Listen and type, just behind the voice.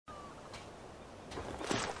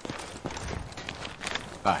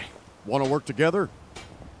Aye. Want to work together?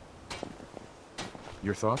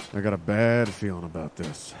 Your thoughts? I got a bad feeling about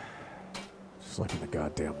this. Just like in the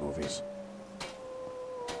goddamn movies.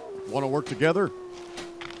 Want to work together?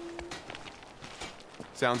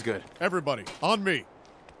 Sounds good. Everybody, on me.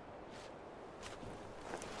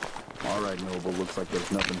 All right, Noble, looks like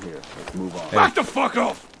there's nothing here. Let's move on. Back the fuck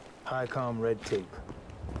off! High-com red tape.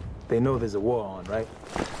 They know there's a war on, right?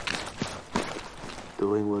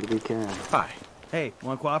 Doing what we can. Hi. Hey,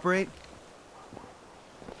 wanna cooperate?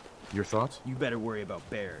 Your thoughts? You better worry about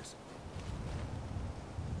bears.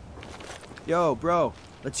 Yo, bro,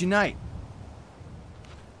 let's unite.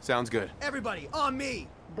 Sounds good. Everybody, on me!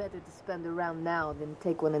 Better to spend a round now than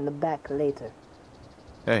take one in the back later.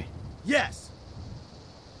 Hey, Yes!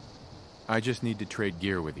 I just need to trade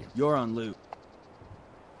gear with you. You're on loot.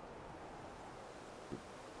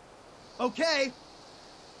 Okay!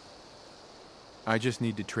 I just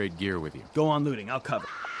need to trade gear with you. Go on looting, I'll cover.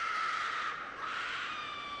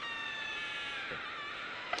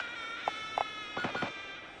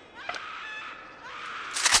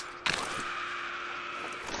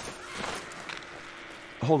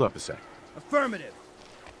 Hold up a sec. Affirmative!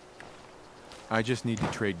 I just need to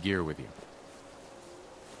trade gear with you.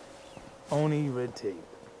 Only red tape.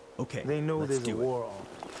 Okay, They know let's there's a do it. war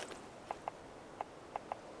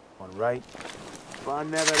on, right?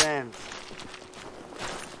 Fun never ends.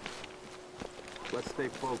 Let's stay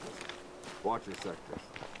focused. Watch your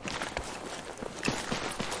sectors.